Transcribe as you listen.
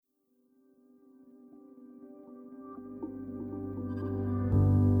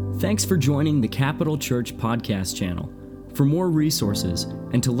Thanks for joining the Capital Church podcast channel. For more resources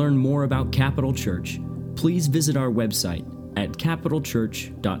and to learn more about Capital Church, please visit our website at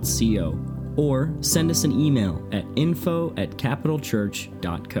capitalchurch.co or send us an email at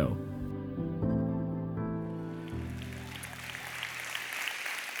info@capitalchurch.co.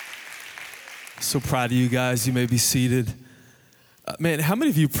 So proud of you guys. You may be seated. Man, how many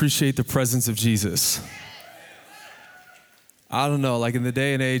of you appreciate the presence of Jesus? I don't know, like in the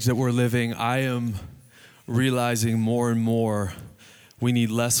day and age that we're living, I am realizing more and more we need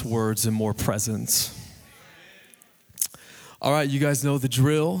less words and more presence. All right, you guys know the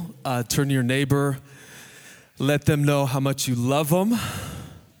drill. Turn to your neighbor. Let them know how much you love them.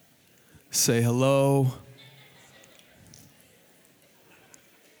 Say hello.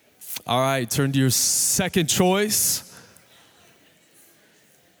 All right, turn to your second choice.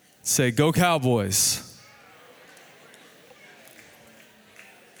 Say, go Cowboys.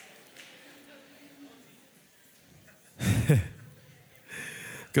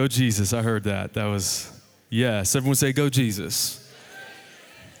 Go Jesus, I heard that. That was, yes. Everyone say, go Jesus.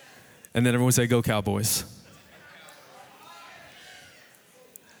 And then everyone say, go Cowboys.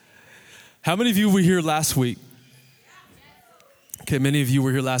 How many of you were here last week? Okay, many of you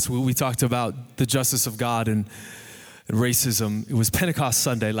were here last week. We talked about the justice of God and racism. It was Pentecost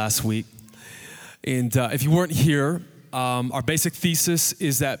Sunday last week. And if you weren't here, our basic thesis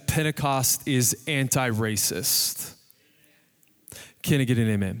is that Pentecost is anti-racist. Can I get an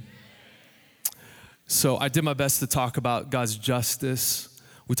amen? So I did my best to talk about God's justice.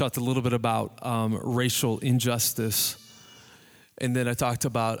 We talked a little bit about racial injustice. And then I talked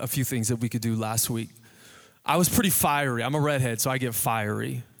about a few things that we could do last week. I was pretty fiery. I'm a redhead, so I get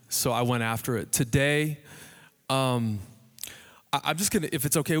fiery. So I went after it. Today, I'm just going to, if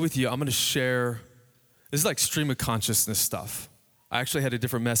it's okay with you, I'm going to share, this is like stream of consciousness stuff. I actually had a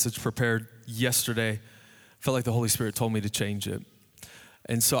different message prepared yesterday. Felt like the Holy Spirit told me to change it.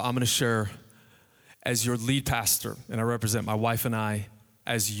 And so I'm going to share as your lead pastor, and I represent my wife and I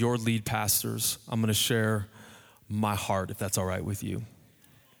as your lead pastors. I'm going to share my heart, if that's all right with you.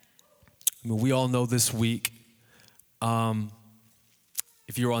 I mean, we all know this week,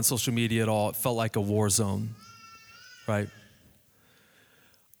 if you were on social media at all, it felt like a war zone, right?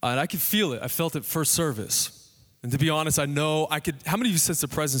 And I could feel it. I felt it first service. And to be honest, I know I could, how many of you sense the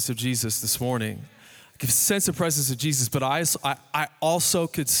presence of Jesus this morning? I could sense the presence of Jesus, but I also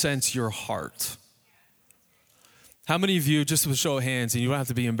could sense your heart. How many of you, just with a show of hands, and you don't have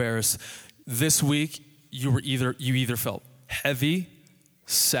to be embarrassed, this week you either felt heavy,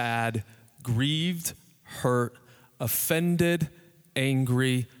 sad, grieved, hurt, offended,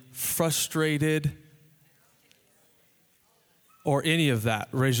 angry, frustrated, or any of that?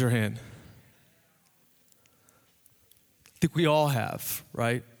 Raise your hand. I think we all have,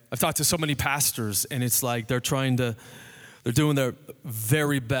 right? I've talked to so many pastors, and it's like they're doing their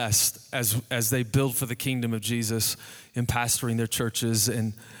very best as they build for the kingdom of Jesus in pastoring their churches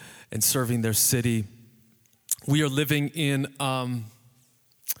and serving their city. We are living in,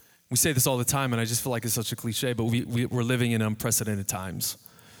 we say this all the time, and I just feel like it's such a cliche, but we're living in unprecedented times.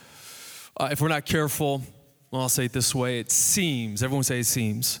 If we're not careful, well, I'll say it this way, it seems, everyone say it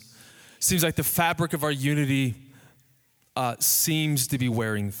seems like the fabric of our unity seems to be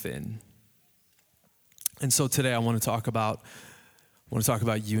wearing thin. And so today I want to talk about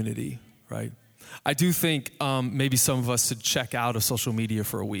unity, right? I do think maybe some of us should check out of social media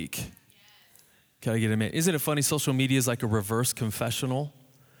for a week. Can I get a minute? Isn't it funny? Social media is like a reverse confessional.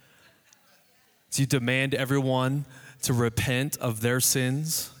 So you demand everyone to repent of their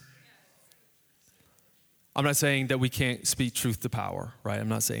sins. I'm not saying that we can't speak truth to power, right? I'm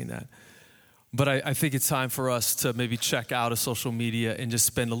not saying that. But I think it's time for us to maybe check out of social media and just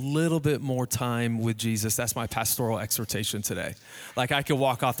spend a little bit more time with Jesus. That's my pastoral exhortation today. Like I could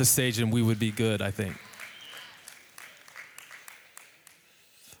walk off the stage and we would be good, I think.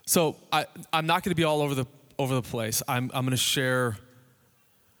 So I'm not going to be all over the place. I'm going to share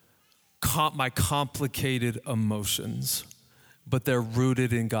my complicated emotions, but they're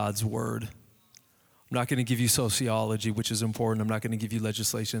rooted in God's word. I'm not going to give you sociology, which is important. I'm not going to give you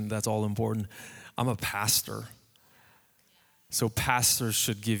legislation. That's all important. I'm a pastor. So pastors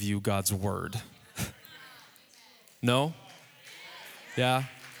should give you God's word. No? Yeah?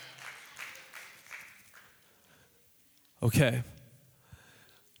 Okay.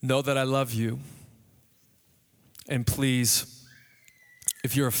 Know that I love you. And please,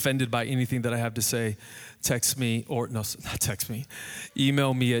 if you're offended by anything that I have to say, text me, or no, not text me.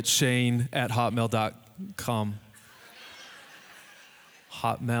 Email me at shane@hotmail.com.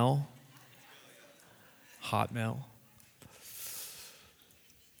 Hotmail.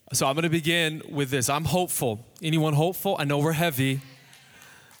 So I'm going to begin with this. I'm hopeful. Anyone hopeful? I know we're heavy.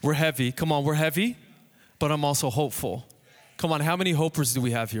 We're heavy. Come on, we're heavy, but I'm also hopeful. Come on, how many hopers do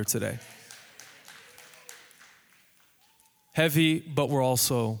we have here today? Heavy, but we're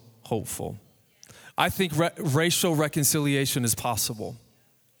also hopeful. I think racial reconciliation is possible.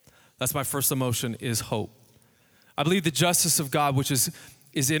 That's my first emotion, is hope. I believe the justice of God, which is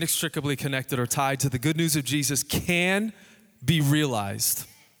inextricably connected or tied to the good news of Jesus, can be realized.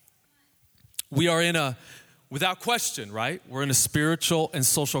 We are without question, right? We're in a spiritual and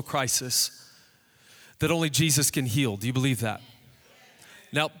social crisis that only Jesus can heal. Do you believe that?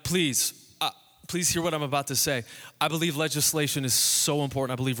 Now, please hear what I'm about to say. I believe legislation is so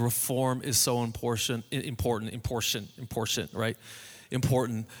important. I believe reform is so important, right?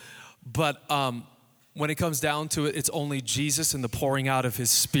 Important. But when it comes down to it, it's only Jesus and the pouring out of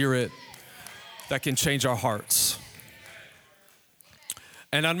his Spirit that can change our hearts.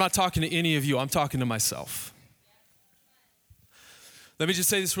 And I'm not talking to any of you, I'm talking to myself. Let me just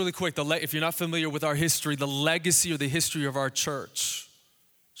say this really quick. If you're not familiar with our history, the legacy or the history of our church,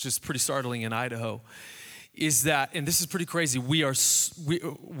 which is pretty startling in Idaho, is that, and this is pretty crazy, we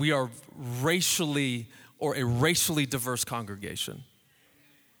are racially or a racially diverse congregation.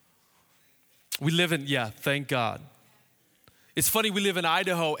 We live in, thank God. It's funny, we live in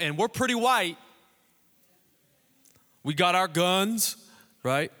Idaho and we're pretty white. We got our guns,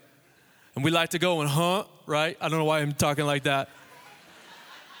 right? And we like to go and hunt, right? I don't know why I'm talking like that.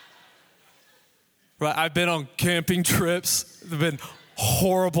 Right, I've been on camping trips. They've been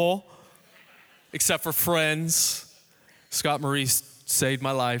horrible, except for friends. Scott Maurice saved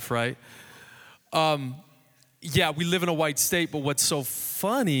my life, right? We live in a white state, but what's so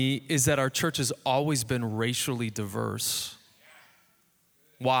funny is that our church has always been racially diverse.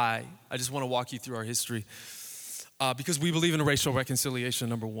 Why? I just want to walk you through our history. Because we believe in racial reconciliation,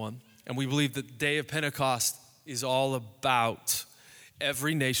 number one. And we believe that the day of Pentecost is all about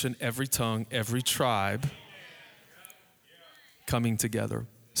every nation, every tongue, every tribe coming together.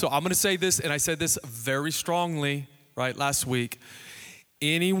 So I'm going to say this, and I said this very strongly, right, last week.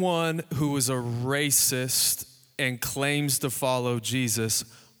 Anyone who is a racist and claims to follow Jesus,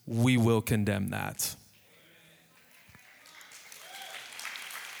 we will condemn that.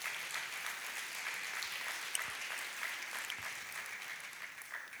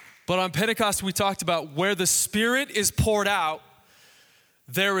 But on Pentecost, we talked about where the Spirit is poured out,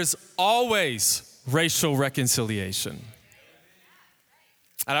 there is always racial reconciliation.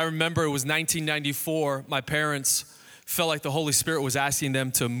 And I remember it was 1994, my parents felt like the Holy Spirit was asking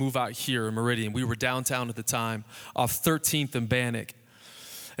them to move out here in Meridian. We were downtown at the time, off 13th and Bannock.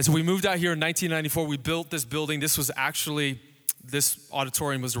 And so we moved out here in 1994. We built this building. This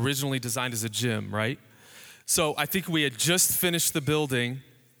auditorium was originally designed as a gym, right? So I think we had just finished the building,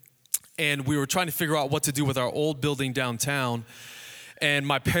 and we were trying to figure out what to do with our old building downtown. And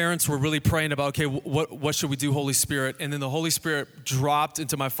my parents were really praying about, okay, what should we do, Holy Spirit? And then the Holy Spirit dropped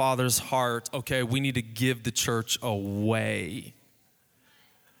into my father's heart, okay, we need to give the church away.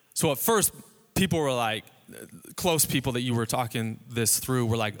 So at first, people were like, close people that you were talking this through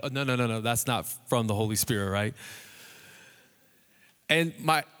were like, oh, no, that's not from the Holy Spirit, right? And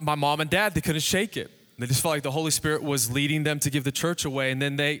my mom and dad, they couldn't shake it. They just felt like the Holy Spirit was leading them to give the church away. And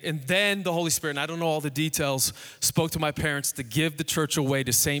then the Holy Spirit, and I don't know all the details, spoke to my parents to give the church away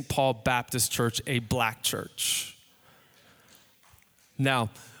to St. Paul Baptist Church, a black church. Now,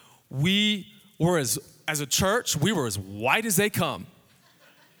 we were as a church, we were as white as they come.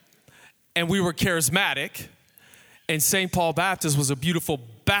 And we were charismatic. And St. Paul Baptist was a beautiful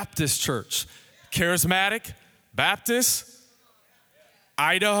Baptist church. Charismatic, Baptist,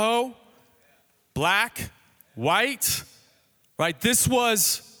 Idaho, black, white, right? This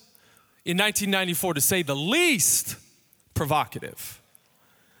was, in 1994, to say the least, provocative.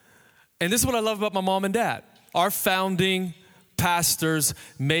 And this is what I love about my mom and dad. Our founding pastors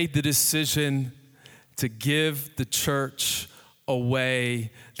made the decision to give the church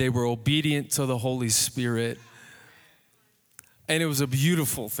away. They were obedient to the Holy Spirit. And it was a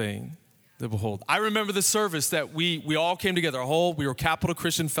beautiful thing to behold. I remember the service that we all came together. We were Capital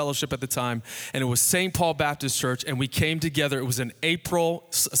Christian Fellowship at the time, and it was St. Paul Baptist Church, and we came together. It was in April,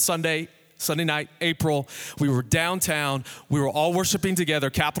 Sunday night, April. We were downtown. We were all worshiping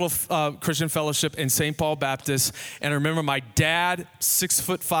together, Capital Christian Fellowship and St. Paul Baptist. And I remember my dad,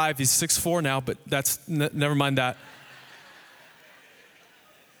 6'5", he's 6'4" now, but that's, never mind that.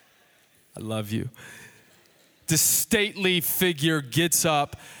 I love you. This stately figure gets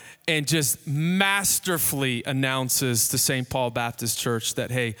up and just masterfully announces to St. Paul Baptist Church that,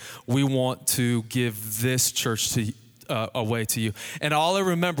 hey, we want to give this church to away to you. And all I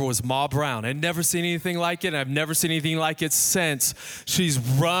remember was Ma Brown. I'd never seen anything like it, and I've never seen anything like it since. She's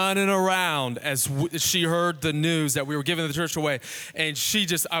running around as she heard the news that we were giving the church away. And she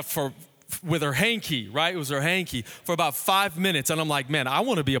just, with her hanky, right? It was her hanky for about 5 minutes. And I'm like, man, I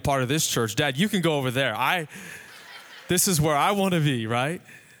want to be a part of this church. Dad, you can go over there. This is where I want to be, right?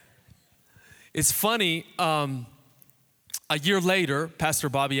 It's funny, a year later, Pastor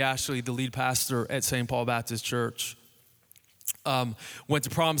Bobby Ashley, the lead pastor at St. Paul Baptist Church, went to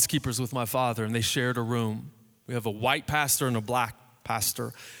Promise Keepers with my father, and they shared a room. We have a white pastor and a black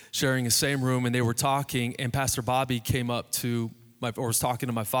pastor sharing the same room, and they were talking, and Pastor Bobby came up to was talking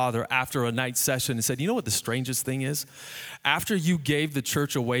to my father after a night session and said, you know what the strangest thing is? After you gave the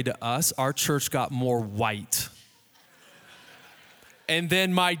church away to us, our church got more white. And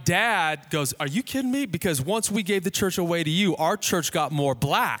then my dad goes, are you kidding me? Because once we gave the church away to you, our church got more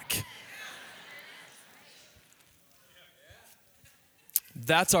black.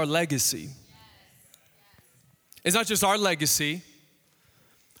 That's our legacy. It's not just our legacy,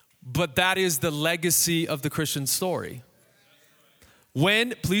 but that is the legacy of the Christian story.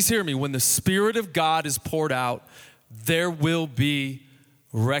 Please hear me, when the Spirit of God is poured out, there will be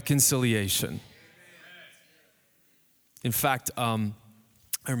reconciliation. In fact, I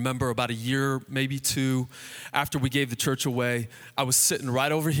remember about a year, maybe two, after we gave the church away, I was sitting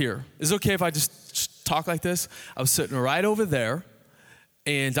right over here. Is it okay if I just talk like this? I was sitting right over there,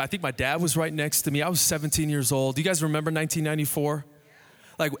 and I think my dad was right next to me. I was 17 years old. Do you guys remember 1994?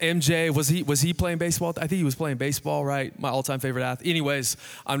 Like MJ, was he playing baseball? I think he was playing baseball, right? My all-time favorite athlete. Anyways,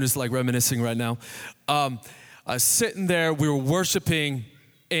 I'm just like reminiscing right now. I was sitting there, we were worshiping,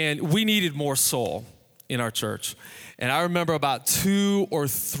 and we needed more soul in our church. And I remember about 2 or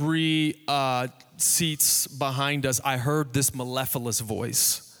 3 seats behind us, I heard this mellifluous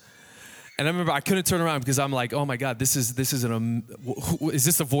voice. And I remember I couldn't turn around because I'm like, oh my God, is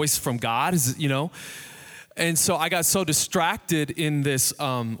this a voice from God? Is it, you know? And so I got so distracted in this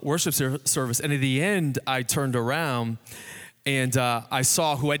worship service. And at the end, I turned around and I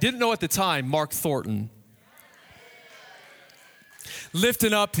saw who I didn't know at the time, Mark Thornton,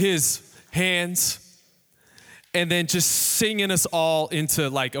 lifting up his hands and then just singing us all into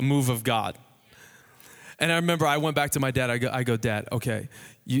like a move of God. And I remember I went back to my dad. I go, Dad, okay,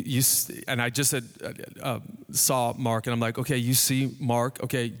 you and I just saw Mark, and I'm like, okay, you see Mark,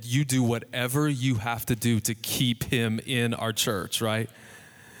 okay, you do whatever you have to do to keep him in our church, right?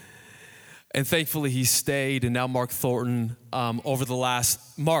 And thankfully he stayed, and now Mark Thornton,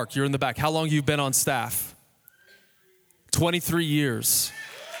 Mark, you're in the back. How long have you been on staff? 23 years.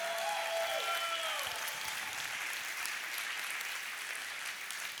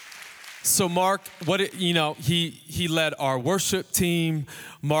 So Mark, he led our worship team.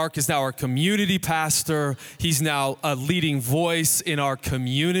 Mark is now our community pastor. He's now a leading voice in our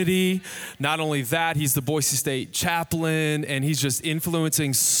community. Not only that, he's the Boise State chaplain, and he's just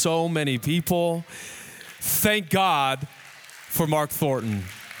influencing so many people. Thank God for Mark Thornton.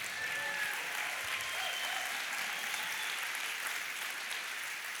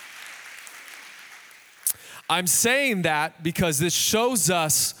 I'm saying that because this shows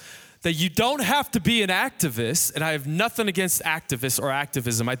us that you don't have to be an activist, and I have nothing against activists or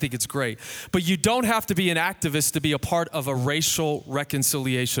activism. I think it's great. But you don't have to be an activist to be a part of a racial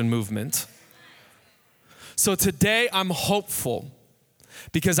reconciliation movement. So today I'm hopeful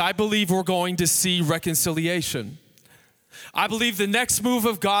because I believe we're going to see reconciliation. I believe the next move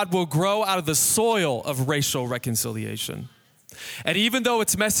of God will grow out of the soil of racial reconciliation. And even though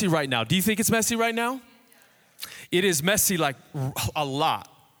it's messy right now, do you think it's messy right now? It is messy like a lot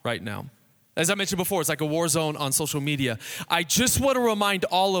right now. As I mentioned before, it's like a war zone on social media. I just want to remind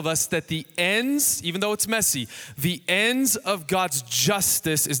all of us that the ends, even though it's messy, the ends of God's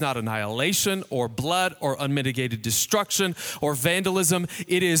justice is not annihilation or blood or unmitigated destruction or vandalism.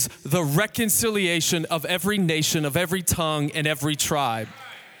 It is the reconciliation of every nation, of every tongue, and every tribe.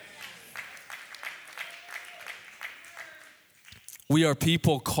 We are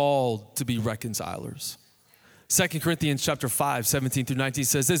people called to be reconcilers. 2 Corinthians chapter 5, 17 through 19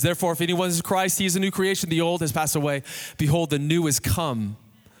 says this, therefore, if anyone is Christ, he is a new creation. The old has passed away. Behold, the new is come.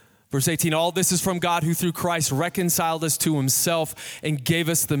 Verse 18, all this is from God who through Christ reconciled us to himself and gave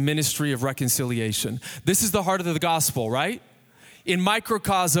us the ministry of reconciliation. This is the heart of the gospel, right? In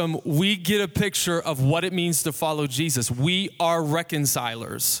microcosm, we get a picture of what it means to follow Jesus. We are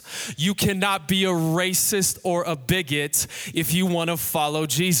reconcilers. You cannot be a racist or a bigot if you want to follow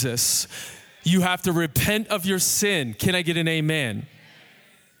Jesus. You have to repent of your sin. Can I get an amen?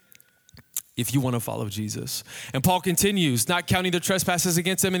 If you want to follow Jesus. And Paul continues, not counting their trespasses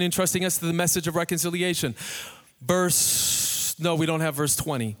against them and entrusting us to the message of reconciliation. We don't have verse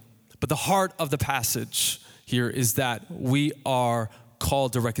 20. But the heart of the passage here is that we are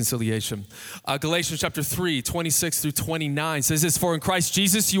called to reconciliation. Galatians chapter 3, 26 through 29 says this, for in Christ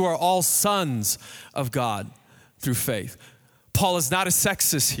Jesus you are all sons of God through faith. Paul is not a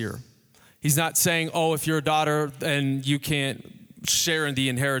sexist here. He's not saying, oh, if you're a daughter, then you can't share in the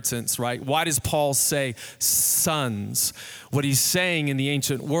inheritance, right? Why does Paul say sons? What he's saying in the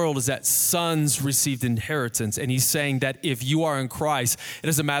ancient world is that sons received inheritance. And he's saying that if you are in Christ, it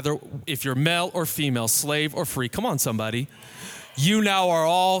doesn't matter if you're male or female, slave or free. Come on, somebody. You now are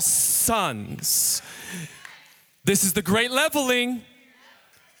all sons. This is the great leveling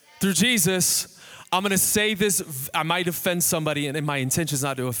through Jesus. I'm going to say this, I might offend somebody, and my intention is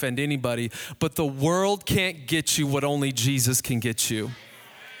not to offend anybody, but the world can't get you what only Jesus can get you.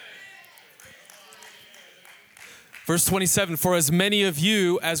 Verse 27, for as many of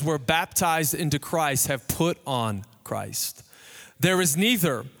you as were baptized into Christ have put on Christ. There is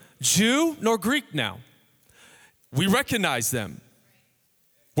neither Jew nor Greek now. We recognize them.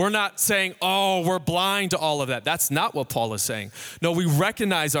 We're not saying, oh, we're blind to all of that. That's not what Paul is saying. No, we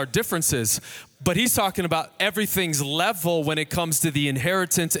recognize our differences, but he's talking about everything's level when it comes to the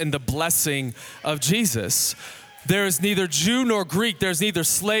inheritance and the blessing of Jesus. There is neither Jew nor Greek. There's neither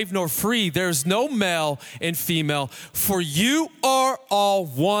slave nor free. There's no male and female, for you are all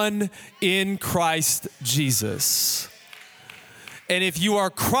one in Christ Jesus. And if you are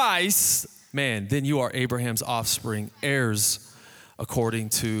Christ, man, then you are Abraham's offspring, heirs according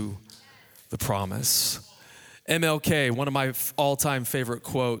to the promise. MLK, one of my all-time favorite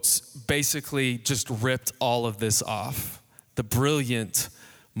quotes, basically just ripped all of this off. The brilliant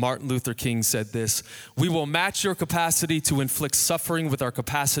Martin Luther King said this, we will match your capacity to inflict suffering with our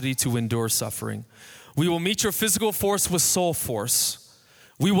capacity to endure suffering. We will meet your physical force with soul force.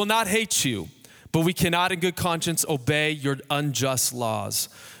 We will not hate you, but we cannot in good conscience obey your unjust laws.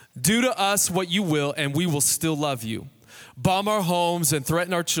 Do to us what you will, and we will still love you. Bomb our homes and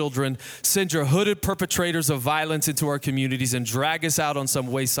threaten our children. Send your hooded perpetrators of violence into our communities and drag us out on some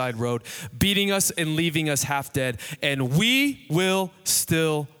wayside road, beating us and leaving us half dead. And we will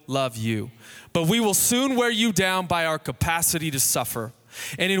still love you. But we will soon wear you down by our capacity to suffer.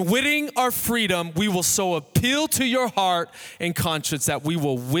 And in winning our freedom, we will so appeal to your heart and conscience that we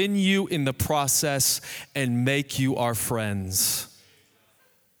will win you in the process and make you our friends.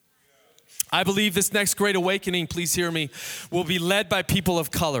 I believe this next great awakening, please hear me, will be led by people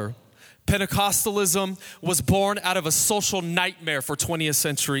of color. Pentecostalism was born out of a social nightmare for 20th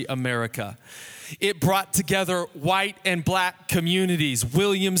century America. It brought together white and black communities,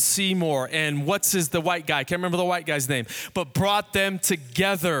 William Seymour and the white guy, can't remember the white guy's name, but brought them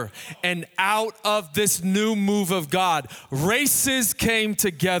together. And out of this new move of God, races came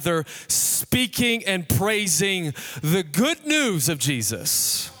together speaking and praising the good news of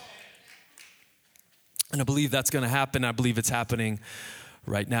Jesus. And I believe that's going to happen. I believe it's happening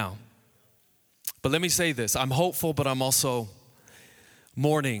right now. But let me say this. I'm hopeful, but I'm also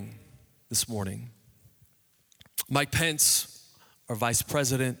mourning this morning. Mike Pence, our vice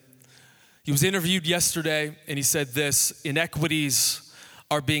president, he was interviewed yesterday, and he said this, inequities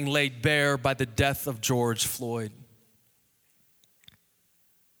are being laid bare by the death of George Floyd.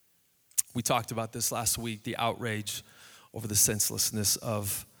 We talked about this last week, the outrage over the senselessness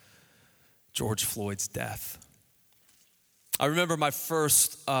of George Floyd's death. I remember my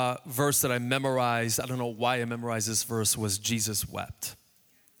first verse that I memorized, I don't know why I memorized this verse, was Jesus wept.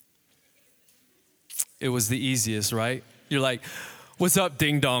 It was the easiest, right? You're like, what's up,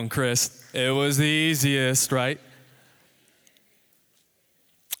 ding dong, Krist? It was the easiest, right?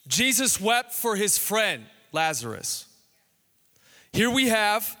 Jesus wept for his friend, Lazarus. Here we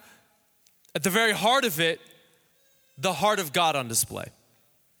have, at the very heart of it, the heart of God on display.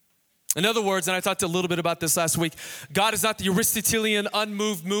 In other words, and I talked a little bit about this last week, God is not the Aristotelian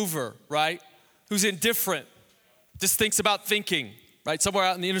unmoved mover, right? Who's indifferent, just thinks about thinking, right? Somewhere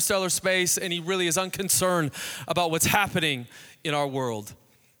out in the interstellar space, and he really is unconcerned about what's happening in our world.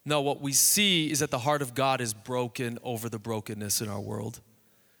 No, what we see is that the heart of God is broken over the brokenness in our world.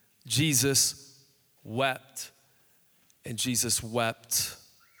 Jesus wept, and Jesus wept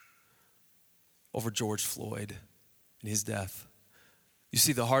over George Floyd and his death. You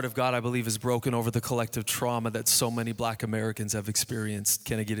see, the heart of God, I believe, is broken over the collective trauma that so many black Americans have experienced.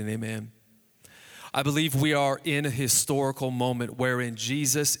 Can I get an amen? I believe we are in a historical moment wherein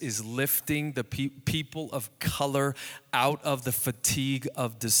Jesus is lifting the people of color out of the fatigue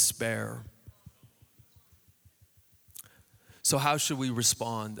of despair. So how should we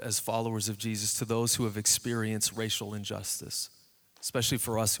respond as followers of Jesus to those who have experienced racial injustice, especially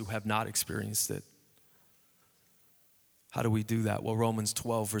for us who have not experienced it? How do we do that? Well, Romans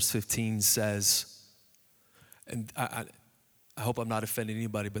 12, verse 15 says, and I hope I'm not offending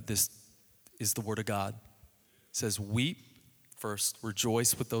anybody, but this is the word of God. It says, weep first,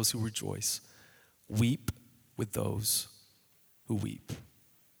 rejoice with those who rejoice. Weep with those who weep.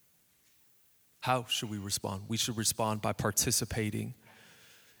 How should we respond? We should respond by participating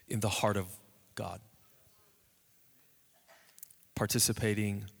in the heart of God.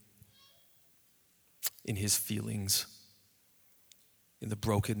 Participating in his feelings, in the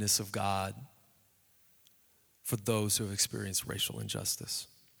brokenness of God for those who have experienced racial injustice.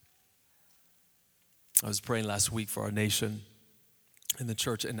 I was praying last week for our nation and the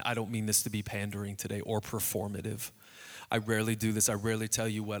church, and I don't mean this to be pandering today or performative. I rarely do this. I rarely tell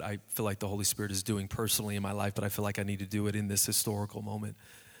you what I feel like the Holy Spirit is doing personally in my life, but I feel like I need to do it in this historical moment.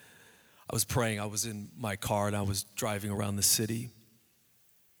 I was praying. I was in my car, and I was driving around the city.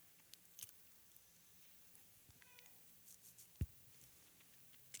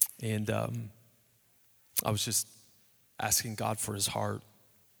 And I was just asking God for his heart.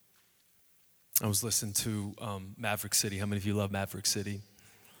 I was listening to Maverick City. How many of you love Maverick City?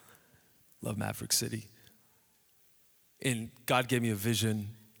 Love Maverick City. And God gave me a vision.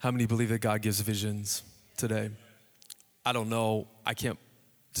 How many believe that God gives visions today? I don't know. I can't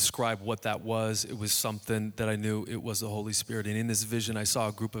describe what that was. It was something that I knew it was the Holy Spirit. And in this vision, I saw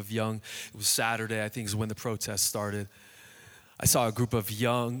a group of young, it was Saturday, I think is when the protest started. I saw a group of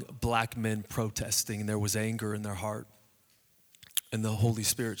young black men protesting, and there was anger in their heart. And the Holy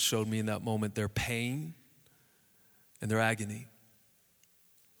Spirit showed me in that moment their pain and their agony.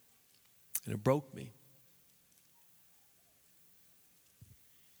 And it broke me.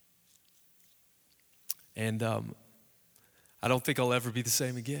 And I don't think I'll ever be the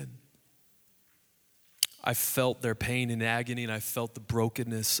same again. I felt their pain and agony, and I felt the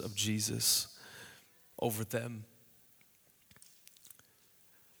brokenness of Jesus over them.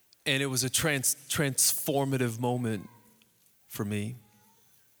 And it was a transformative moment for me.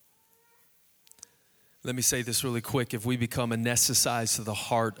 Let me say this really quick. If we become anesthetized to the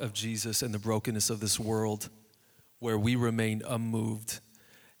heart of Jesus and the brokenness of this world, where we remain unmoved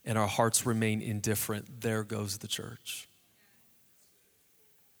and our hearts remain indifferent, there goes the church.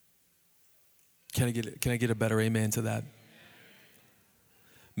 Can I get a better amen to that?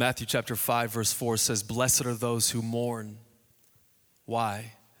 Matthew chapter 5, verse 4 says, "Blessed are those who mourn."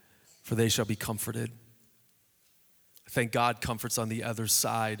 Why? For they shall be comforted. Thank God comfort's on the other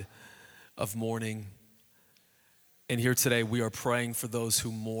side of mourning. And here today we are praying for those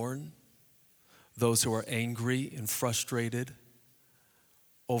who mourn, those who are angry and frustrated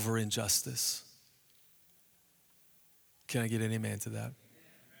over injustice. Can I get an amen to that?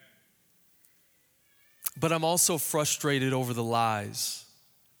 But I'm also frustrated over the lies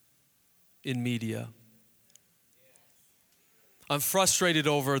in media. I'm frustrated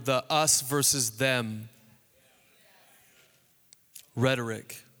over the us versus them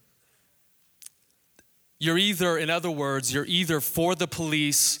rhetoric. You're either, in other words, you're either for the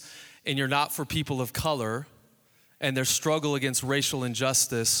police and you're not for people of color and their struggle against racial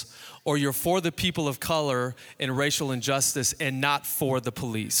injustice, or you're for the people of color and racial injustice and not for the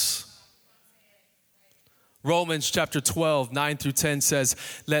police. Romans chapter 12, 9 through 10 says,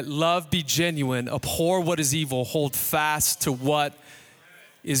 "Let love be genuine, abhor what is evil, hold fast to what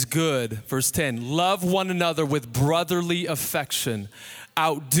is good." Verse 10, "Love one another with brotherly affection,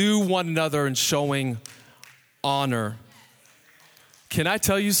 outdo one another in showing honor." Can I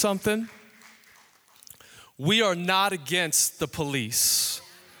tell you something? We are not against the police.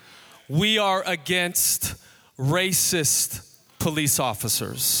 We are against racist police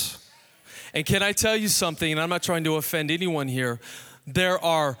officers. And can I tell you something, and I'm not trying to offend anyone here, there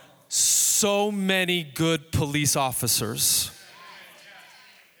are so many good police officers.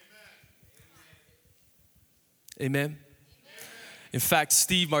 Amen? In fact,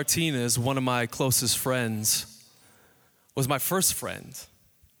 Steve Martinez, one of my closest friends, was my first friend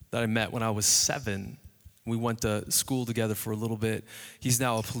that I met when I was 7. We went to school together for a little bit. He's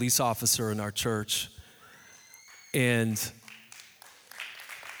now a police officer in our church. And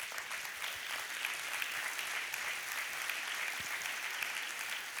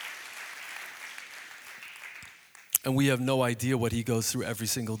we have no idea what he goes through every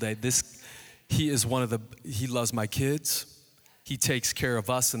single day. He loves my kids. He takes care of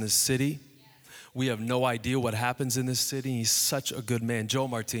us in this city. We have no idea what happens in this city. He's such a good man. Joe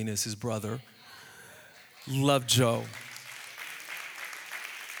Martinez, his brother. Love Joe.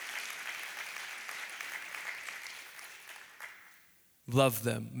 Love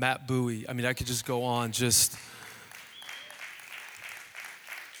them. Matt Bowie. I mean, I could just go on, who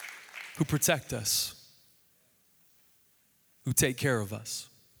protect us. who take care of us.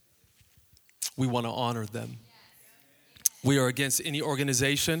 We want to honor them. We are against any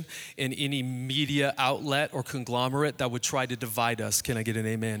organization and any media outlet or conglomerate that would try to divide us. Can I get an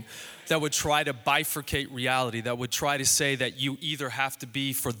amen? That would try to bifurcate reality, that would try to say that you either have to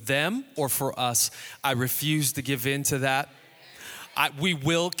be for them or for us. I refuse to give in to that. We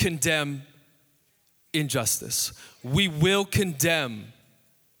will condemn injustice. We will condemn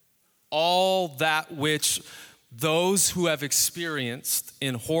all that which those who have experienced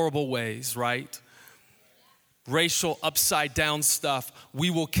in horrible ways, right? Racial upside down stuff, we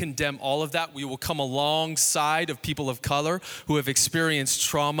will condemn all of that. We will come alongside of people of color who have experienced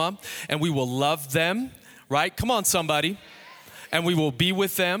trauma, and we will love them, right? Come on, somebody. And we will be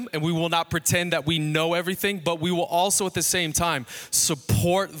with them, and we will not pretend that we know everything, but we will also at the same time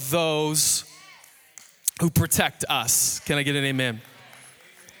support those who protect us. Can I get an amen?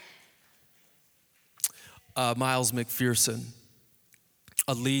 Miles McPherson,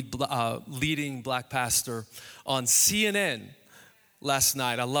 a leading black pastor on CNN last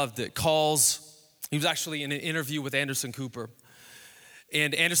night. I loved it. He was actually in an interview with Anderson Cooper.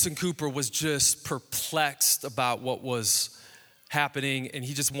 And Anderson Cooper was just perplexed about what was happening, and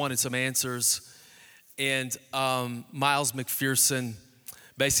he just wanted some answers. And Miles McPherson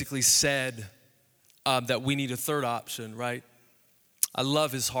basically said that we need a third option, right? I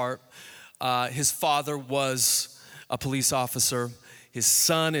love his heart. His father was a police officer. His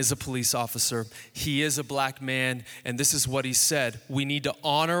son is a police officer. He is a black man, and this is what he said: we need to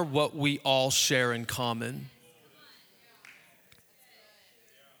honor what we all share in common.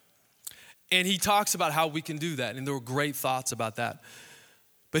 And he talks about how we can do that, and there were great thoughts about that.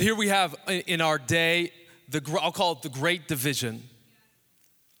 But here we have in our day, I'll call it the great division.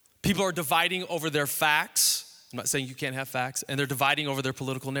 People are dividing over their facts. I'm not saying you can't have facts, and they're dividing over their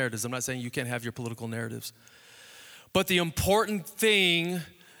political narratives. I'm not saying you can't have your political narratives. But the important thing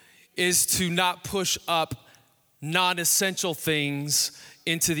is to not push up non-essential things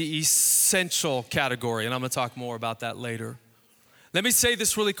into the essential category. And I'm gonna talk more about that later. Let me say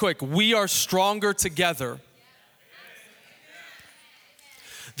this really quick. We are stronger together.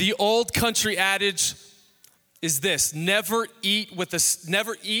 The old country adage is this: never eat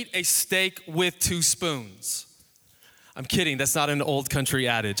a steak with two spoons. I'm kidding, that's not an old country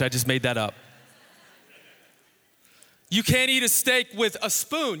adage. I just made that up. You can't eat a steak with a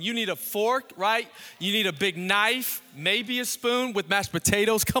spoon. You need a fork, right? You need a big knife, maybe a spoon with mashed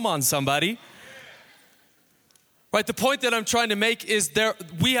potatoes. Come on, somebody. Right, the point that I'm trying to make is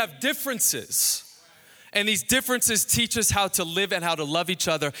we have differences. And these differences teach us how to live and how to love each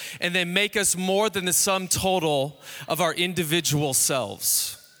other, and they make us more than the sum total of our individual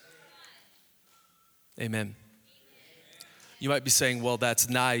selves. Amen. You might be saying, well, that's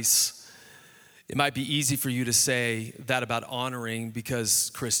nice. It might be easy for you to say that about honoring because,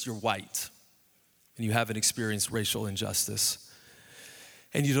 Krist, you're white and you haven't experienced racial injustice.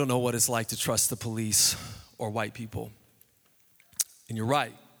 And you don't know what it's like to trust the police or white people. And you're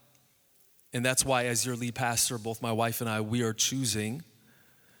right. And that's why, as your lead pastor, both my wife and I, we are choosing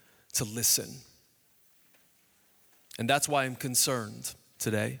to listen. And that's why I'm concerned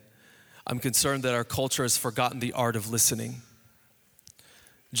today. I'm concerned that our culture has forgotten the art of listening.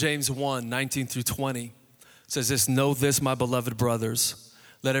 James 1, 19 through 20 says this: know this, my beloved brothers,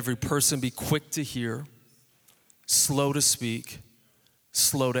 let every person be quick to hear, slow to speak,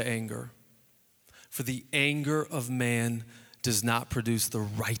 slow to anger. For the anger of man does not produce the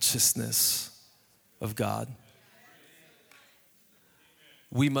righteousness of God.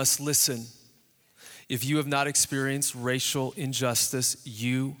 We must listen. If you have not experienced racial injustice,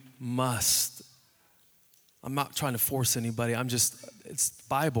 you must. I'm not trying to force anybody. It's the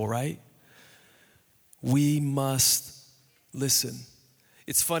Bible, right? We must listen.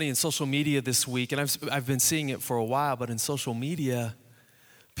 It's funny, in social media this week, and I've been seeing it for a while, but in social media,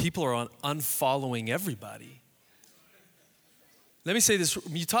 people are unfollowing everybody. Let me say this: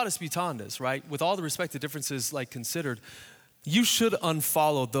 mutatis mutandis, right? With all the respect to differences considered, you should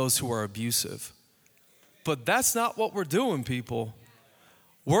unfollow those who are abusive. But that's not what we're doing, people.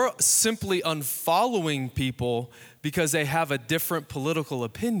 We're simply unfollowing people because they have a different political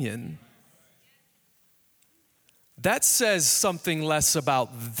opinion. That says something less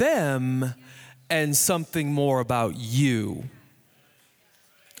about them and something more about you.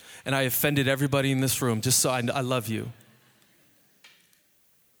 And I offended everybody in this room, just so I love you.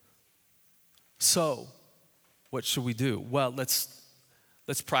 So, what should we do? Well, let's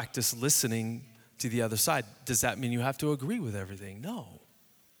practice listening to the other side. Does that mean you have to agree with everything? No.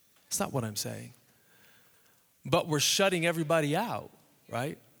 That's not what I'm saying. But we're shutting everybody out,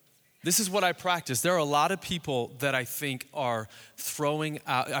 right? This is what I practice. There are a lot of people that I think are throwing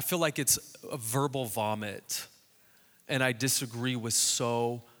out, I feel like it's a verbal vomit. And I disagree with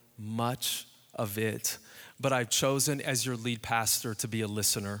so much of it. But I've chosen as your lead pastor to be a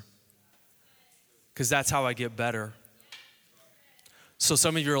listener. Because that's how I get better. So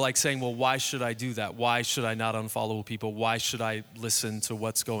some of you are like saying, well, why should I do that? Why should I not unfollow people? Why should I listen to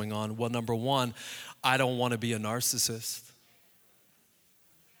what's going on? Well, number one, I don't want to be a narcissist.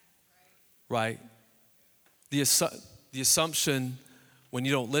 Right? The assumption when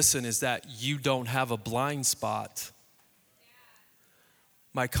you don't listen is that you don't have a blind spot.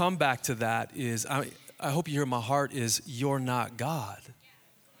 My comeback to that is, I hope you hear my heart is, you're not God.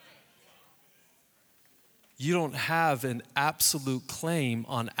 You don't have an absolute claim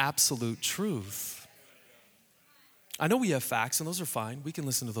on absolute truth. I know we have facts, and those are fine. We can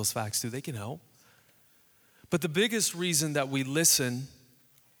listen to those facts too. They can help. But the biggest reason that we listen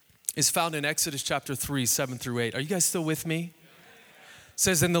is found in Exodus chapter 3, 7 through 8. Are you guys still with me? It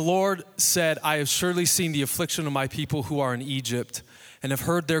says, and the Lord said, I have surely seen the affliction of my people who are in Egypt and have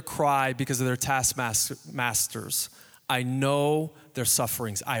heard their cry because of their taskmasters. I know their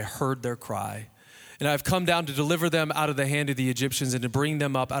sufferings. I heard their cry. And I have come down to deliver them out of the hand of the Egyptians and to bring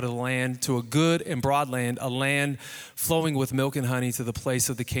them up out of the land to a good and broad land, a land flowing with milk and honey, to the place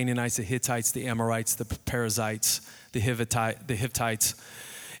of the Canaanites, the Hittites, the Amorites, the Perizzites, the Hittites,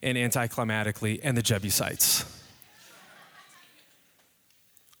 and anticlimatically, and the Jebusites.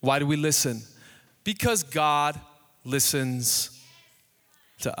 Why do we listen? Because God listens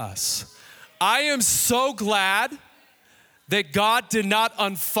to us. I am so glad that God did not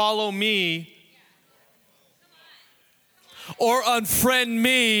unfollow me or unfriend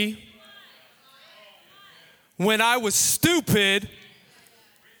me when I was stupid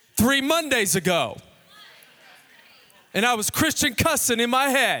 3 Mondays ago. And I was Christian cussing in my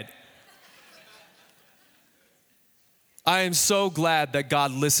head. I am so glad that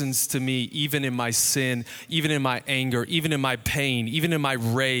God listens to me even in my sin, even in my anger, even in my pain, even in my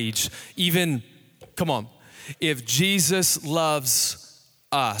rage, come on. If Jesus loves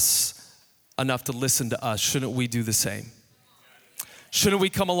us enough to listen to us, shouldn't we do the same? Shouldn't we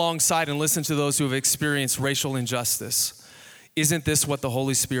come alongside and listen to those who have experienced racial injustice? Isn't this what the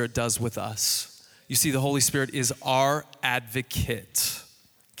Holy Spirit does with us? You see, the Holy Spirit is our advocate.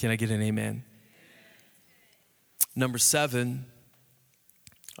 Can I get an amen? Number 7,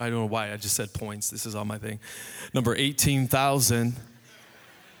 I don't know why I just said points. This is on my thing. Number 18,000.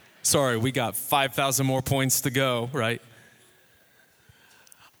 Sorry, we got 5,000 more points to go, right?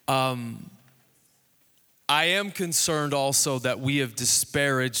 I am concerned also that we have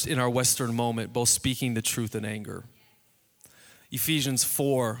disparaged in our Western moment both speaking the truth and anger. Ephesians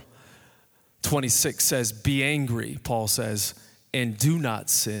 4:26 says, be angry, Paul says, and do not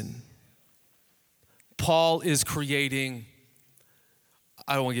sin. Paul is creating,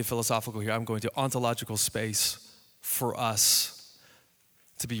 I don't want to get philosophical here, I'm going to ontological space for us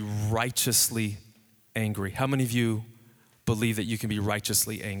to be righteously angry. How many of you believe that you can be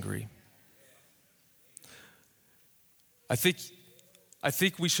righteously angry? I think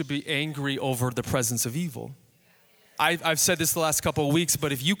we should be angry over the presence of evil. I've said this the last couple of weeks,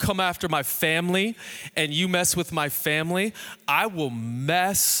 but if you come after my family and you mess with my family, I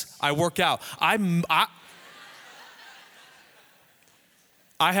work out. I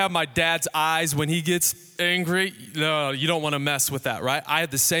have my dad's eyes when he gets angry. No, you don't want to mess with that, right? I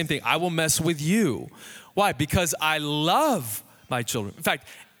have the same thing. I will mess with you. Why? Because I love my children. In fact,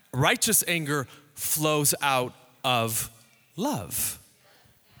 righteous anger flows out of love.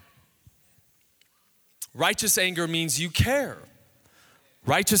 Righteous anger means you care.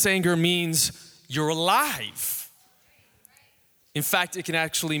 Righteous anger means you're alive. In fact, it can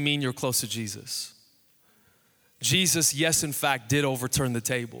actually mean you're close to Jesus. Jesus, yes, in fact, did overturn the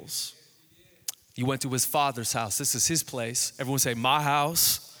tables. He went to his Father's house. This is his place. Everyone say, my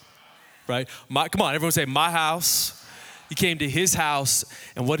house, right? Come on, everyone say, my house. He came to his house,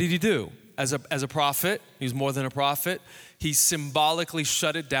 and what did he do? As a prophet, he was more than a prophet. He symbolically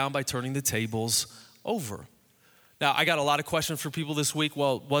shut it down by turning the tables over. Now, I got a lot of questions for people this week.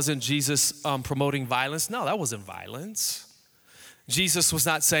 Well, wasn't Jesus promoting violence? No, that wasn't violence. Jesus was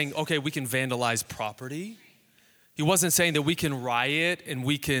not saying, okay, we can vandalize property. He wasn't saying that we can riot and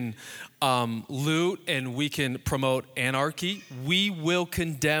we can loot and we can promote anarchy. We will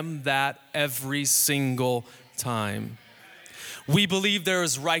condemn that every single time. We believe there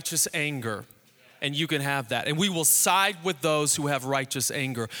is righteous anger. And you can have that. And we will side with those who have righteous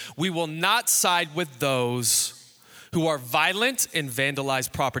anger. We will not side with those who are violent and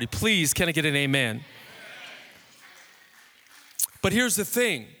vandalize property. Please, can I get an amen? But here's the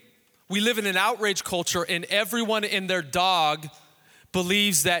thing. We live in an outrage culture, and everyone and their dog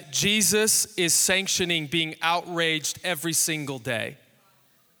believes that Jesus is sanctioning being outraged every single day.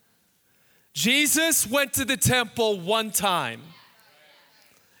 Jesus went to the temple one time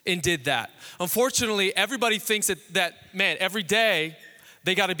and did that. Unfortunately, everybody thinks that man, every day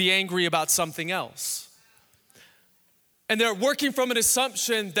they got to be angry about something else. And they're working from an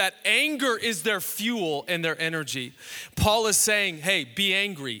assumption that anger is their fuel and their energy. Paul is saying, hey, be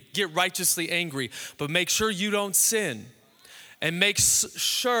angry, get righteously angry, but make sure you don't sin. And make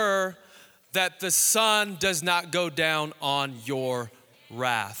sure that the sun does not go down on your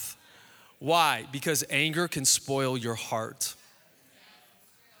wrath. Why? Because anger can spoil your heart.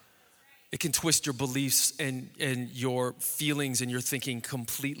 It can twist your beliefs and your feelings and your thinking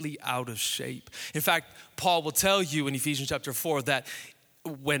completely out of shape. In fact, Paul will tell you in Ephesians chapter 4 that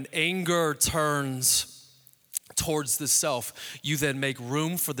when anger turns towards the self, you then make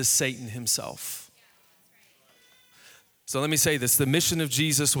room for the Satan himself. So let me say this, the mission of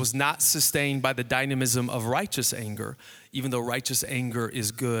Jesus was not sustained by the dynamism of righteous anger, even though righteous anger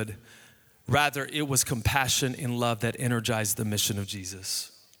is good. Rather, it was compassion and love that energized the mission of Jesus.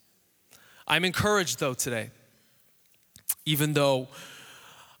 I'm encouraged though today, even though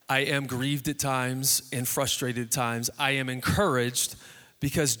I am grieved at times and frustrated at times, I am encouraged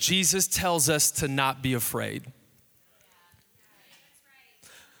because Jesus tells us to not be afraid.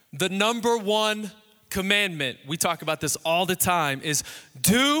 The number one commandment, we talk about this all the time, is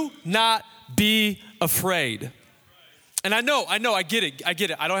do not be afraid. And I get it.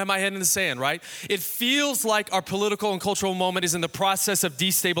 I don't have my head in the sand, right? It feels like our political and cultural moment is in the process of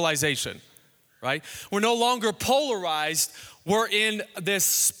destabilization, right? We're no longer polarized. We're in this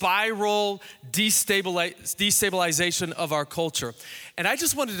spiral destabilization of our culture. And I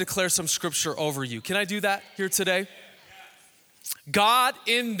just wanted to declare some scripture over you. Can I do that here today? God,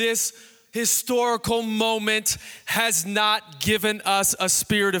 in this historical moment, has not given us a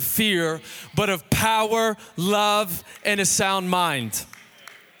spirit of fear, but of power, love, and a sound mind.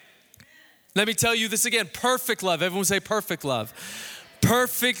 Let me tell you this again, perfect love. Everyone say perfect love.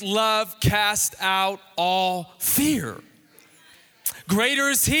 Perfect love casts out all fear. Greater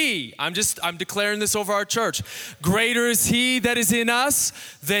is he, I'm declaring this over our church. Greater is he that is in us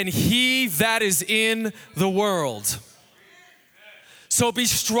than he that is in the world. So be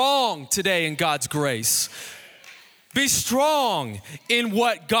strong today in God's grace. Be strong in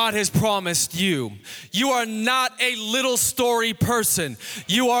what God has promised you. You are not a little story person.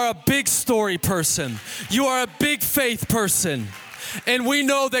 You are a big story person. You are a big faith person. And we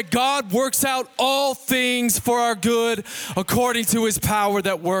know that God works out all things for our good according to his power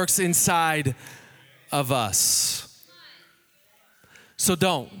that works inside of us. So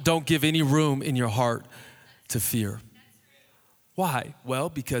don't give any room in your heart to fear. Why? Well,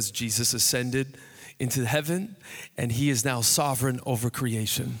 because Jesus ascended into heaven and he is now sovereign over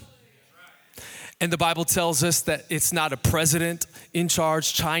creation. And the Bible tells us that it's not a president in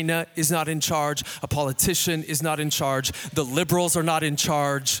charge. China is not in charge. A politician is not in charge. The liberals are not in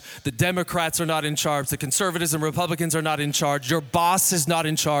charge. The Democrats are not in charge. The conservatives and Republicans are not in charge. Your boss is not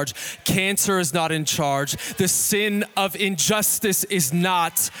in charge. Cancer is not in charge. The sin of injustice is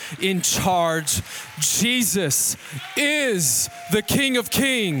not in charge. Jesus is the King of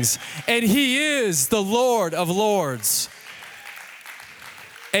Kings, and he is the Lord of Lords.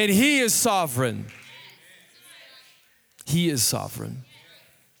 And he is sovereign. He is sovereign.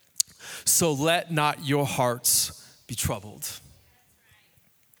 So let not your hearts be troubled.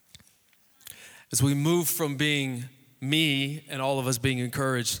 As we move from being me and all of us being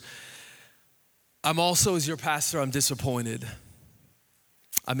encouraged, I'm also, as your pastor, I'm disappointed.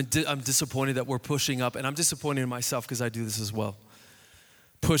 I'm disappointed that we're pushing up, and I'm disappointed in myself because I do this as well.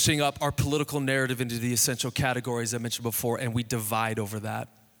 Pushing up our political narrative into the essential categories I mentioned before, and we divide over that.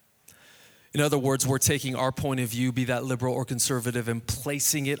 In other words, we're taking our point of view, be that liberal or conservative, and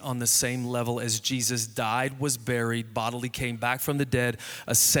placing it on the same level as Jesus died, was buried, bodily came back from the dead,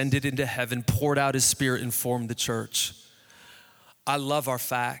 ascended into heaven, poured out his spirit, and formed the church. I love our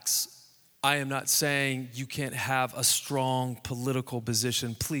facts. I am not saying you can't have a strong political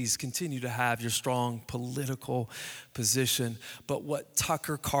position. Please continue to have your strong political position. But what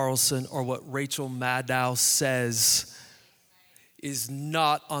Tucker Carlson or what Rachel Maddow says is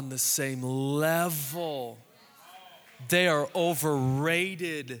not on the same level. They are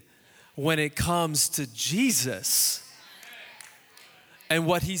overrated when it comes to Jesus and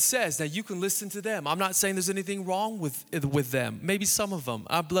what he says. Now you can listen to them. I'm not saying there's anything wrong with them. Maybe some of them.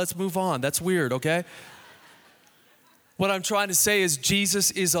 Let's move on. That's weird, okay? What I'm trying to say is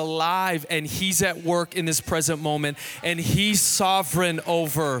Jesus is alive and he's at work in this present moment and he's sovereign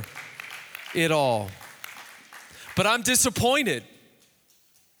over it all. But I'm disappointed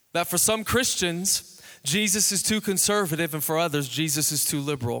that for some Christians, Jesus is too conservative, and for others, Jesus is too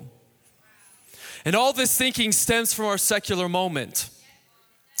liberal. And all this thinking stems from our secular moment,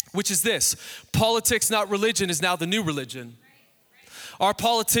 which is this: politics, not religion, is now the new religion. Our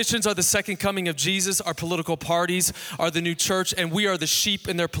politicians are the second coming of Jesus. Our political parties are the new church, and we are the sheep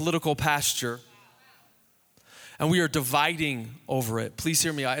in their political pasture. And we are dividing over it. Please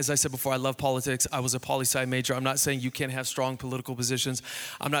hear me. As I said before, I love politics. I was a poli-sci major. I'm not saying you can't have strong political positions.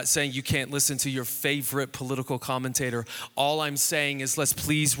 I'm not saying you can't listen to your favorite political commentator. All I'm saying is, let's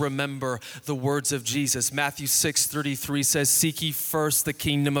please remember the words of Jesus. Matthew 6:33 says, "Seek ye first the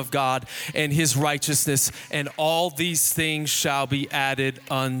kingdom of God and his righteousness, and all these things shall be added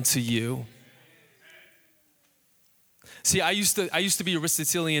unto you." See, I used to be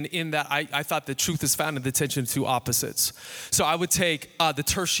Aristotelian in that I thought the truth is found in the tension of two opposites. So I would take the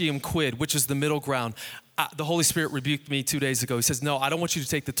tertium quid, which is the middle ground. The Holy Spirit rebuked me 2 days ago. He says, no, I don't want you to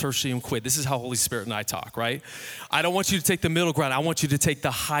take the tertium quid. This is how Holy Spirit and I talk, right? I don't want you to take the middle ground. I want you to take the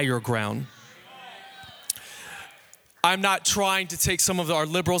higher ground. I'm not trying to take some of our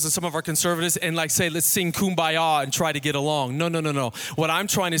liberals and some of our conservatives and say, let's sing Kumbaya and try to get along. No. What I'm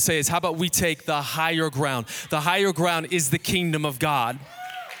trying to say is, how about we take the higher ground? The higher ground is the kingdom of God.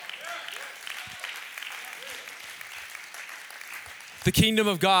 The kingdom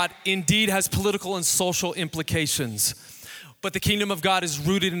of God indeed has political and social implications, but the kingdom of God is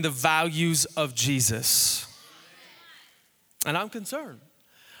rooted in the values of Jesus. And I'm concerned.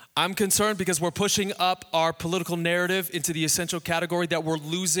 I'm concerned because we're pushing up our political narrative into the essential category that we're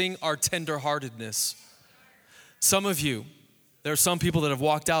losing our tenderheartedness. Some of you, there are some people that have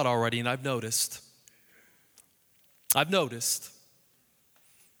walked out already, and I've noticed. But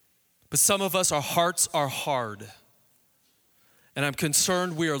some of us, our hearts are hard. And I'm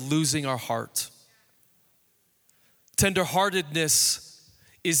concerned we are losing our heart. Tenderheartedness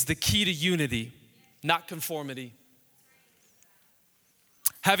is the key to unity, not conformity.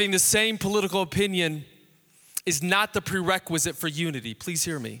 Having the same political opinion is not the prerequisite for unity. Please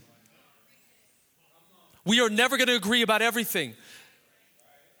hear me. We are never going to agree about everything.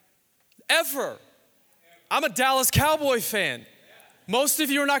 Ever. I'm a Dallas Cowboy fan. Most of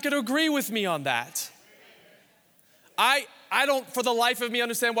you are not going to agree with me on that. I don't, for the life of me,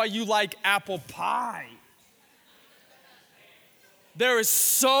 understand why you like apple pie. There is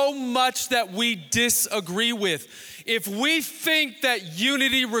so much that we disagree with. If we think that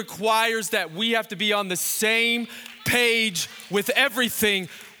unity requires that we have to be on the same page with everything,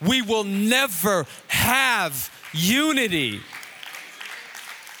 we will never have unity.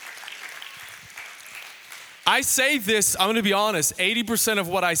 I say this, I'm going to be honest, 80% of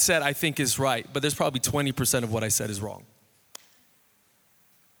what I said I think is right, but there's probably 20% of what I said is wrong.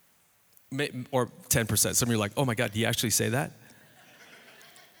 Or 10%. Some of you are like, oh my God, do you actually say that?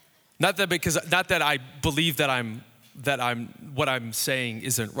 Not that I believe that what I'm saying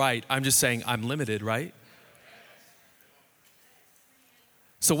isn't right. I'm just saying I'm limited, right?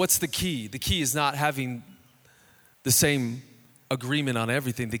 So what's the key? The key is not having the same agreement on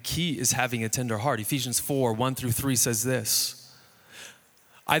everything. The key is having a tender heart. Ephesians 4:1-3 says this: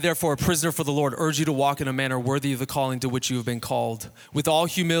 I therefore, a prisoner for the Lord, urge you to walk in a manner worthy of the calling to which you have been called, with all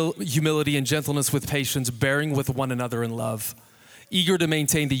humility and gentleness, with patience, bearing with one another in love, eager to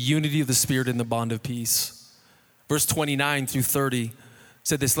maintain the unity of the Spirit in the bond of peace. Verse 29-30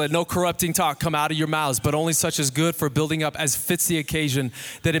 said this: let no corrupting talk come out of your mouths, but only such as good for building up as fits the occasion,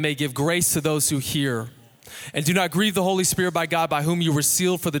 that it may give grace to those who hear. And do not grieve the Holy Spirit by God, by whom you were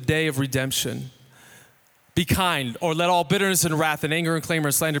sealed for the day of redemption. Be kind, or let all bitterness and wrath and anger and clamor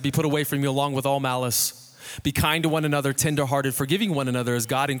and slander be put away from you, along with all malice. Be kind to one another, tenderhearted, forgiving one another as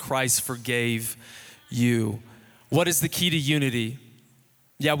God in Christ forgave you. What is the key to unity?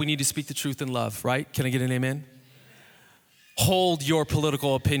 Yeah, we need to speak the truth in love, right? Can I get an amen? Hold your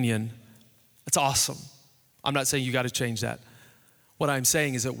political opinion. That's awesome. I'm not saying you got to change that. What I'm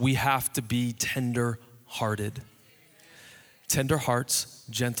saying is that we have to be tender-hearted. Tender hearts,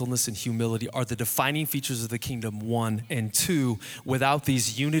 gentleness, and humility are the defining features of the kingdom, 1. And 2, without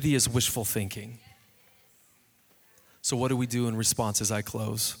these, unity is wishful thinking. So what do we do in response as I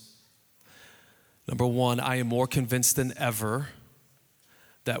close? Number 1, I am more convinced than ever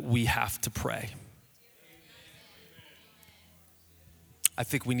that we have to pray. I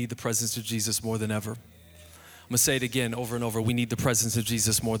think we need the presence of Jesus more than ever. I'm going to say it again over and over. We need the presence of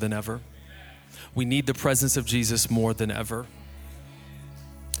Jesus more than ever. We need the presence of Jesus more than ever.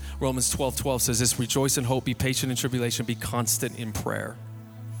 Romans 12:12 says this: rejoice in hope, be patient in tribulation, be constant in prayer.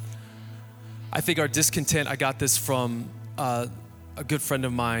 I think our discontent, I got this from a good friend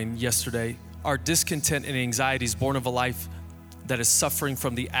of mine yesterday, our discontent and anxiety is born of a life that is suffering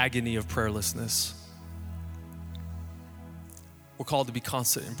from the agony of prayerlessness. We're called to be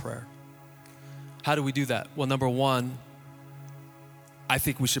constant in prayer. How do we do that? Well, number one, I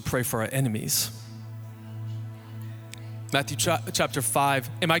think we should pray for our enemies. Matthew chapter 5.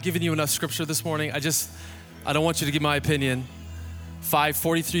 Am I giving you enough scripture this morning? I don't want you to give my opinion.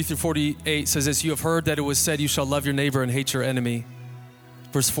 5:43 through 48 says this, you have heard that it was said, you shall love your neighbor and hate your enemy.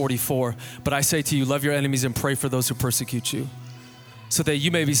 Verse 44, but I say to you, love your enemies and pray for those who persecute you, so that you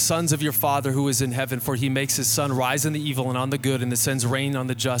may be sons of your Father who is in heaven, for he makes his sun rise on the evil and on the good, and sends rain on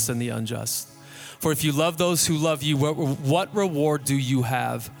the just and the unjust. For if you love those who love you, what reward do you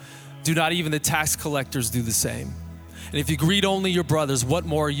have? Do not even the tax collectors do the same? And if you greet only your brothers, what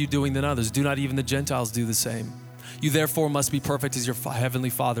more are you doing than others? Do not even the Gentiles do the same? You therefore must be perfect as your heavenly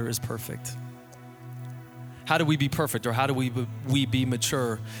Father is perfect. How do we be perfect, or how do we be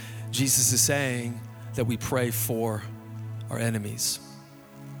mature? Jesus is saying that we pray for our enemies.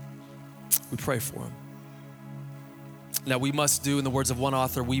 We pray for them. Now we must do, in the words of one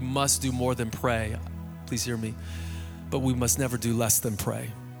author, we must do more than pray. Please hear me. But we must never do less than pray.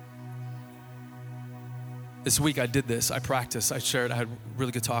 This week I did this, I practiced, I shared, I had a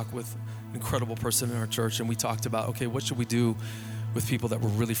really good talk with an incredible person in our church, and we talked about, okay, what should we do with people that we're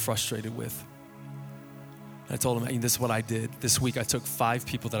really frustrated with? And I told him, this is what I did. This week I took 5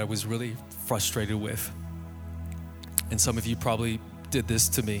 people that I was really frustrated with. And some of you probably did this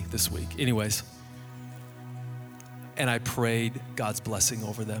to me this week. Anyways, and I prayed God's blessing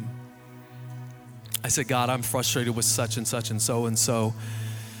over them. I said, God, I'm frustrated with such and such and so.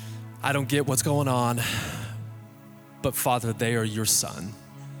 I don't get what's going on. But Father, they are your son.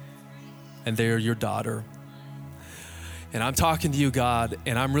 And they are your daughter. And I'm talking to you, God,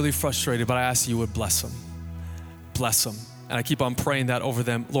 and I'm really frustrated, but I ask you would bless them. Bless them. And I keep on praying that over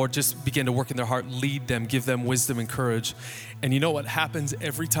them. Lord, just begin to work in their heart. Lead them. Give them wisdom and courage. And you know what happens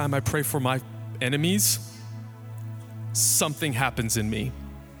every time I pray for my enemies? Something happens in me.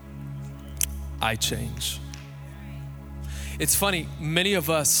 I change. It's funny, many of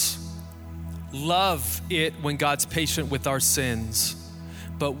us love it when God's patient with our sins,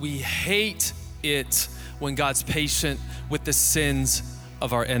 but we hate it when God's patient with the sins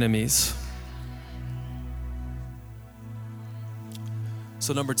of our enemies.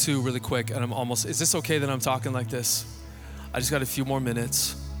 So number 2, really quick, and is this okay that I'm talking like this? I just got a few more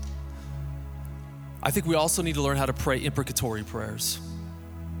minutes. I think we also need to learn how to pray imprecatory prayers.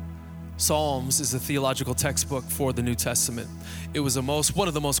 Psalms is a theological textbook for the New Testament. It was one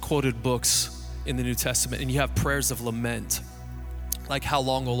of the most quoted books in the New Testament, and you have prayers of lament. Like, how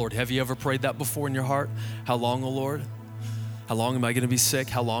long, O Lord? Have you ever prayed that before in your heart? How long, O Lord? How long am I going to be sick?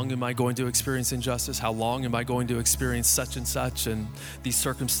 How long am I going to experience injustice? How long am I going to experience such and such and these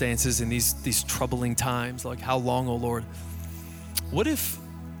circumstances and these troubling times? Like, how long, O Lord? What if,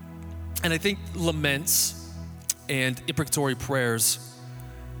 and I think laments and imprecatory prayers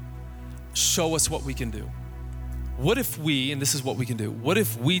show us what we can do. What if we, and this is what we can do, what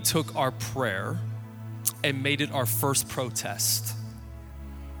if we took our prayer and made it our first protest?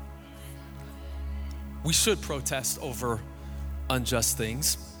 We should protest over unjust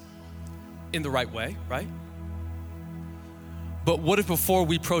things in the right way, right? But what if before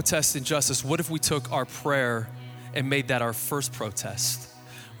we protest injustice, what if we took our prayer and made that our first protest?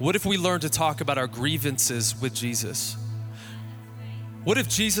 What if we learned to talk about our grievances with Jesus? What if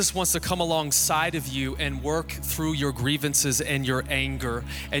Jesus wants to come alongside of you and work through your grievances and your anger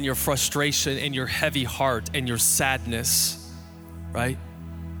and your frustration and your heavy heart and your sadness, right?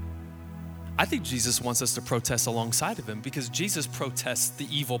 I think Jesus wants us to protest alongside of him, because Jesus protests the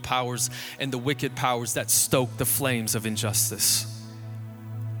evil powers and the wicked powers that stoke the flames of injustice.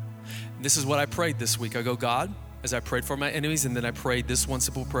 And this is what I prayed this week. I go, God, as I prayed for my enemies, and then I prayed this one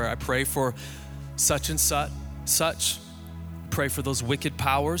simple prayer. I pray for such and such. Pray for those wicked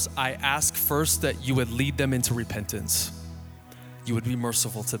powers. I ask first that you would lead them into repentance. You would be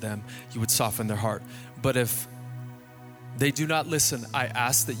merciful to them. You would soften their heart. But if they do not listen, I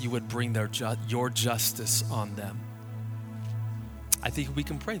ask that you would bring your justice on them. I think we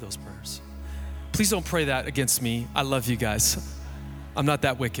can pray those prayers. Please don't pray that against me. I love you guys. I'm not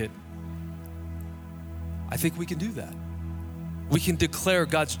that wicked. I think we can do that. We can declare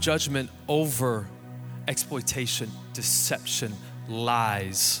God's judgment over exploitation, deception,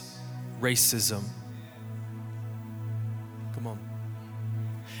 lies, racism. Come on.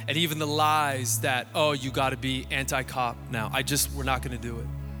 And even the lies that, oh, you got to be anti-cop now. We're not going to do it.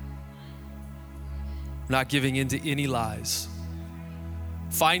 We're not giving in to any lies.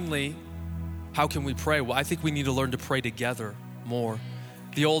 Finally, how can we pray? Well, I think we need to learn to pray together more.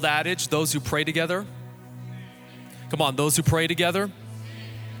 The old adage, those who pray together. Come on, those who pray together.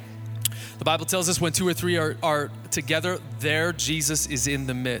 The Bible tells us when 2 or 3 are together, there Jesus is in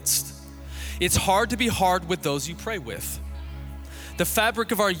the midst. It's hard to be hard with those you pray with. The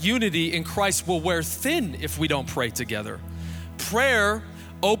fabric of our unity in Christ will wear thin if we don't pray together. Prayer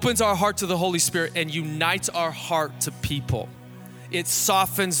opens our heart to the Holy Spirit and unites our heart to people. It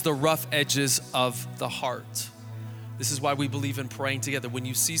softens the rough edges of the heart. This is why we believe in praying together. When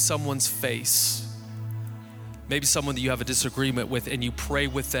you see someone's face, maybe someone that you have a disagreement with, and you pray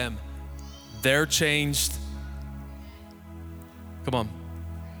with them, they're changed. Come on.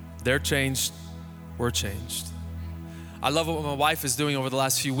 They're changed. We're changed. I love what my wife is doing over the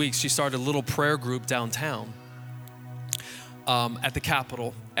last few weeks. She started a little prayer group downtown at the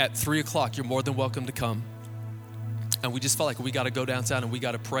Capitol at 3 o'clock. You're more than welcome to come. And we just felt like we got to go downtown and we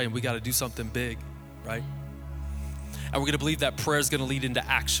got to pray and we got to do something big, right? And we're going to believe that prayer is going to lead into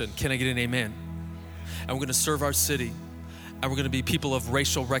action. Can I get an amen? And we're going to serve our city. And we're going to be people of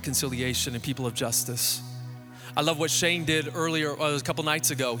racial reconciliation and people of justice. I love what Shane did earlier, a couple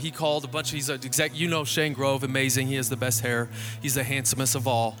nights ago. He called a bunch of, he's an exec, you know Shane Grove, amazing. He has the best hair. He's the handsomest of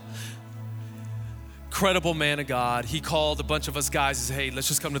all. Incredible man of God. He called a bunch of us guys and said, hey, let's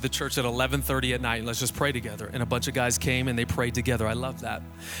just come to the church at 11:30 at night and let's just pray together. And a bunch of guys came and they prayed together. I love that.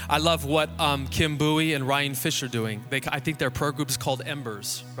 I love what Kim Bowie and Ryan Fish are doing. I think their prayer group is called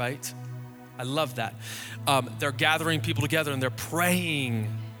Embers, right? I love that. They're gathering people together and they're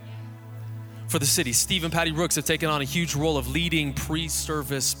praying for the city. Steve and Patty Rooks have taken on a huge role of leading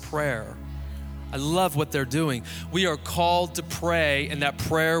pre-service prayer. I love what they're doing. We are called to pray, and that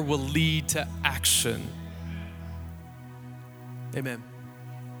prayer will lead to action. Amen.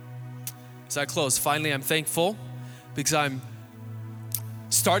 As I close, finally, I'm thankful because I'm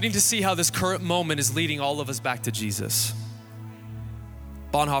starting to see how this current moment is leading all of us back to Jesus.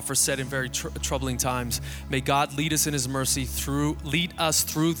 Bonhoeffer said in very troubling times, may God lead us in his mercy lead us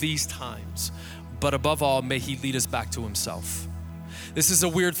through these times, but above all, may he lead us back to himself. This is a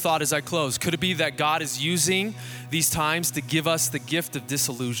weird thought as I close. Could it be that God is using these times to give us the gift of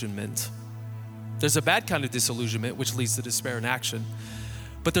disillusionment? There's a bad kind of disillusionment, which leads to despair and action.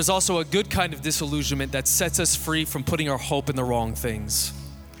 But there's also a good kind of disillusionment that sets us free from putting our hope in the wrong things.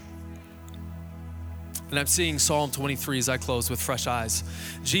 And I'm seeing Psalm 23 as I close with fresh eyes.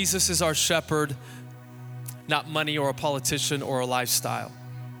 Jesus is our shepherd, not money or a politician or a lifestyle.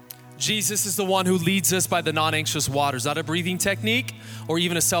 Jesus is the one who leads us by the non-anxious waters, not a breathing technique or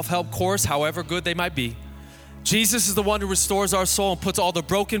even a self-help course, however good they might be. Jesus is the one who restores our soul and puts all the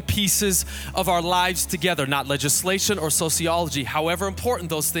broken pieces of our lives together, not legislation or sociology, however important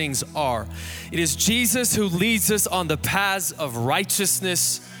those things are. It is Jesus who leads us on the paths of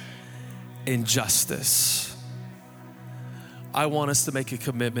righteousness and justice. I want us to make a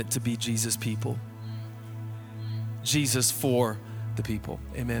commitment to be Jesus people. Jesus for the people.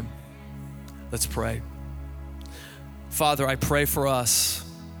 Amen. Let's pray. Father, I pray for us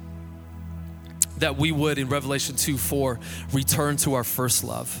that we would, in Revelation 2:4, return to our first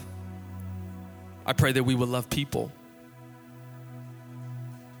love. I pray that we would love people.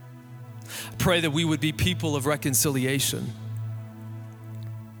 I pray that we would be people of reconciliation.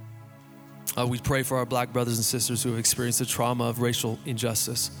 We pray for our black brothers and sisters who have experienced the trauma of racial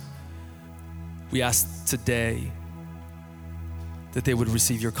injustice. We ask today that they would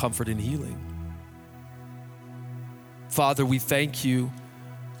receive your comfort and healing. Father, we thank you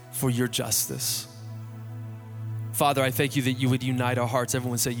for your justice. Father, I thank you that you would unite our hearts.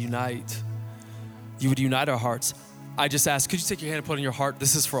 Everyone say unite. You would unite our hearts. I just ask, could you take your hand and put it in your heart?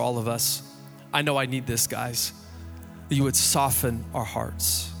 This is for all of us. I know I need this, guys. That you would soften our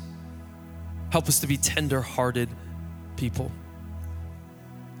hearts. Help us to be tender-hearted people.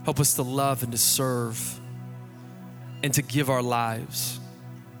 Help us to love and to serve and to give our lives.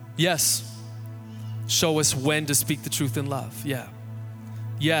 Yes, show us when to speak the truth in love. Yeah.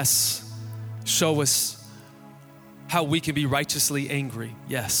 Yes, show us how we can be righteously angry.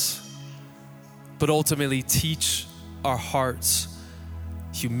 Yes. But ultimately, teach our hearts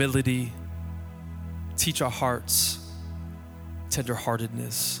humility. Teach our hearts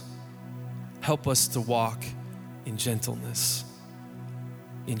tenderheartedness. Help us to walk in gentleness.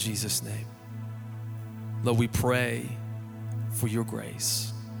 In Jesus' name. Lord, we pray for your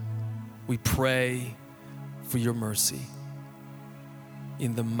grace. We pray for your mercy.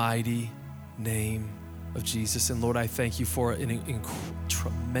 In the mighty name of Jesus. And Lord, I thank you for a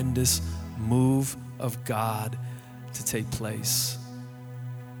tremendous move of God to take place.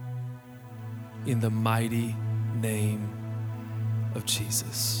 In the mighty name of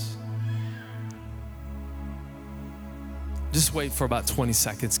Jesus. Just wait for about 20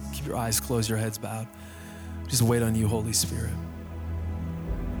 seconds. Keep your eyes closed, your heads bowed. Just wait on you, Holy Spirit.